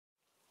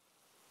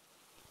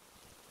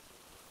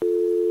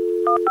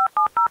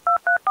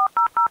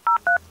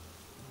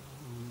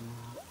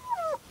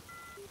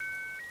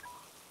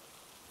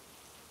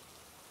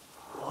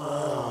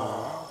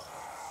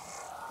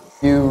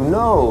You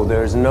know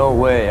there's no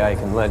way I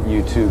can let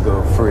you two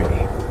go free.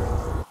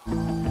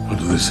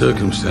 Under the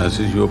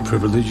circumstances, your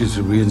privileges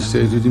are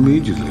reinstated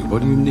immediately.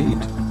 What do you need?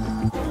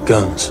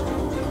 Guns.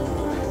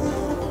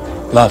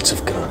 Lots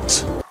of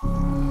guns.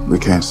 We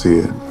can't see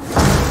it,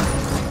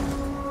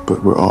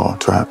 but we're all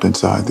trapped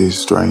inside these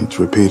strange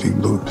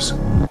repeating loops.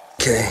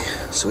 Okay,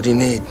 so what do you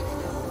need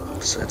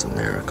besides a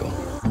miracle?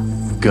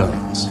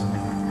 Guns.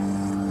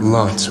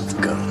 Lots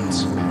of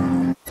guns.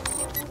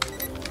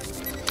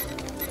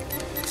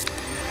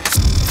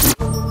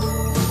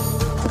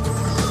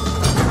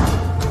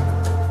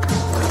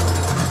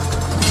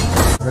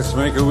 Let's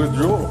make a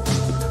withdrawal.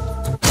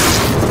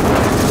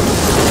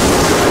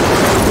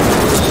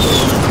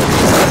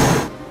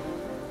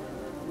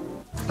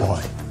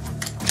 Why?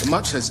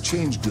 Much has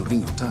changed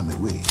during your time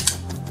away.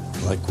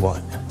 Like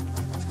what?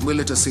 Well,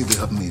 let us say they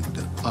have made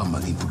armor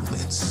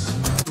improvements.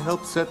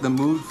 Help set the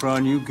mood for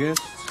our new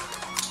guests.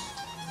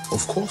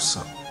 Of course,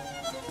 sir.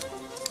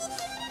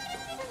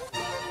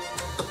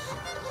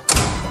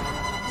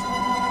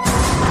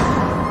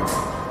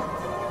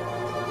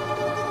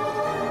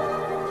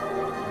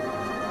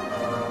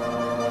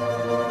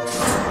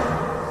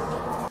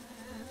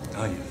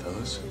 How are you,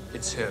 fellas?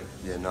 It's him.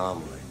 The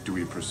anomaly. Do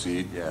we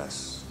proceed?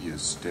 Yes, he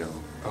is still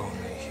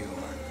Only human.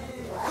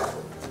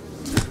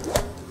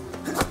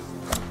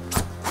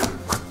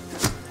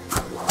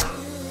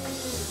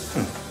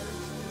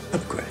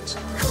 Upgrades.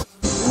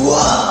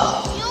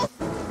 Wow!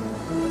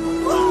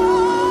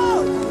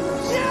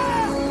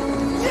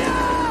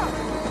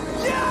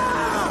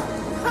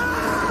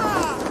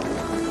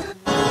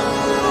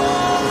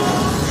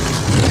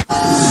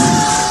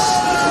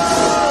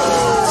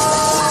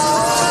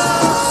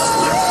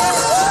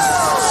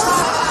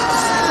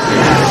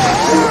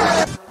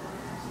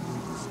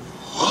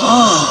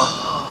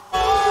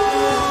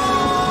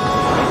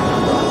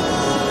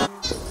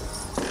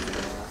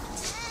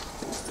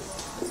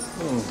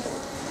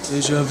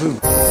 Deja vu.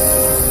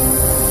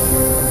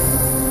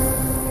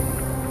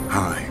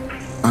 Hi,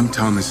 I'm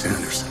Thomas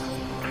Anderson.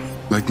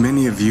 Like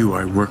many of you,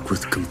 I work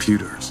with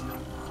computers.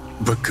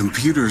 But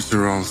computers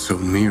are also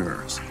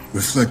mirrors,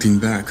 reflecting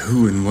back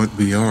who and what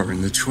we are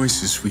and the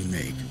choices we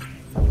make,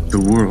 the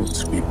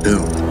worlds we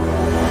build.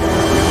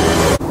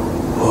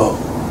 Whoa.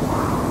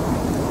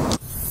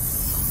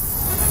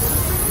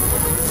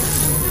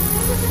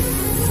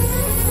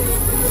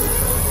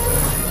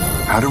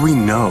 How do we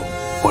know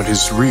what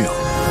is real?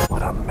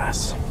 What a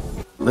mess.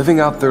 Living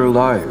out their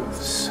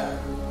lives.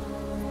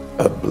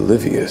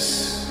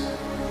 Oblivious.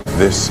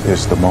 This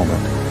is the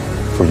moment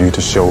for you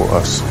to show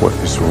us what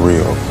is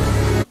real.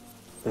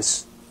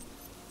 This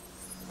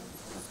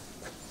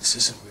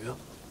isn't real.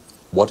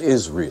 What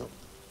is real?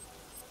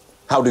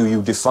 How do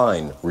you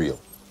define real?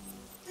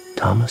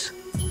 Thomas?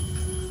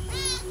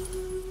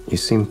 You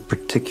seem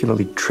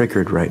particularly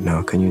triggered right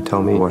now. Can you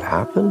tell me what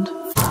happened?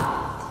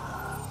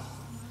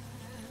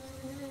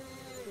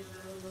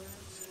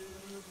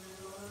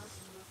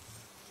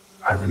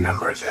 I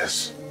remember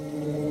this.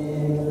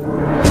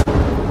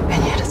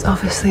 And yet it's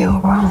obviously all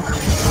wrong.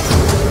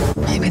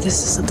 Maybe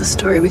this isn't the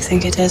story we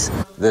think it is.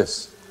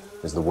 This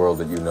is the world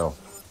that you know.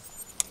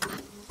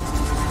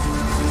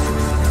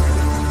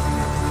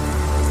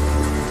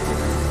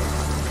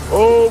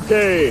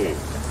 Okay.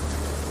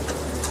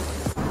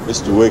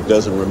 Mr. Wick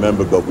doesn't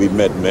remember, but we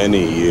met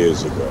many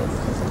years ago.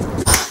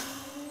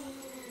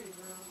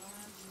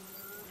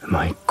 Am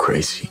I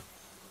crazy?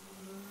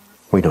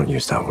 We don't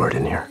use that word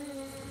in here.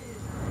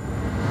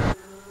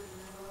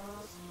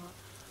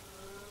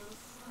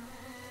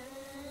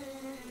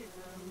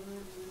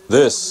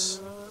 This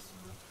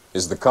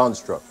is the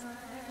construct.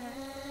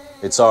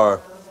 It's our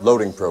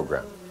loading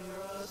program.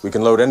 We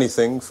can load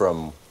anything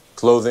from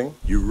clothing.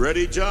 You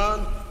ready,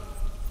 John?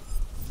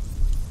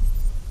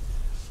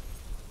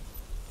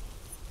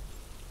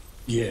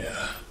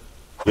 Yeah.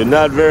 You're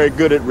not very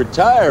good at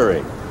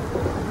retiring.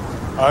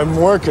 I'm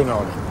working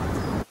on it.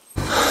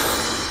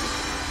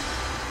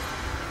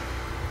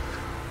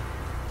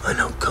 I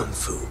know Kung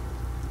Fu.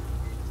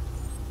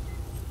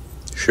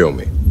 Show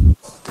me.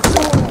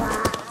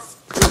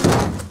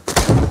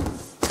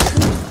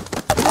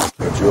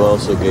 But you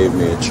also gave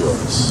me a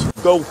choice.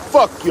 Go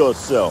fuck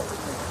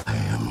yourself. I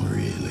am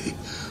really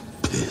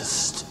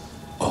pissed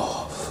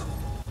off.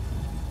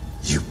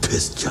 You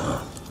pissed,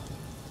 John?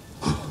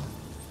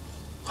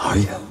 Are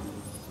you?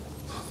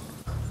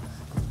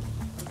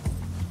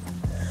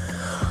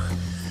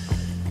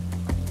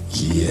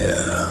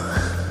 Yeah.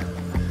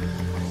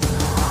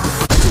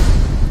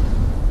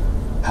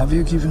 Have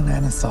you given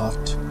any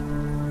thought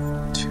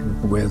to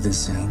where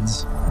this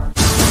ends?